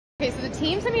Okay, so the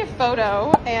team sent me a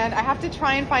photo and I have to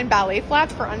try and find ballet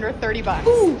flats for under 30 bucks.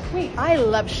 Ooh, wait. I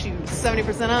love shoes.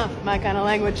 70% off, my kind of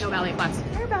language. No ballet flats.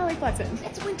 Where are ballet flats in?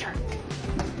 It's winter.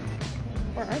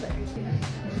 Where are they?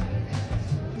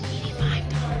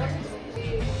 $85.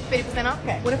 50% off?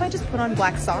 Okay. What if I just put on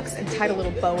black socks and tied a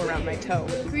little bow around my toe?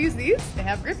 Who use these? They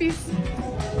have grippies.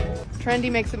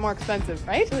 Trendy makes it more expensive,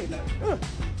 right? Ugh.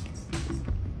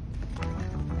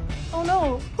 Oh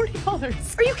no,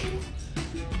 $40. Are you kidding?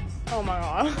 Oh my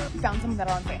god. Found some that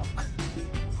are on sale.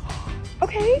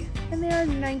 Okay, and they're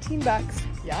 19 bucks.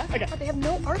 Yeah? Okay. But they have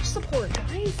no arch support,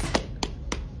 guys.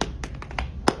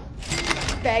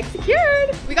 Bag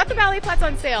secured. We got the ballet flats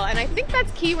on sale, and I think that's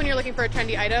key when you're looking for a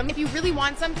trendy item. If you really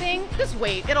want something, just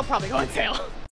wait. It'll probably go on sale.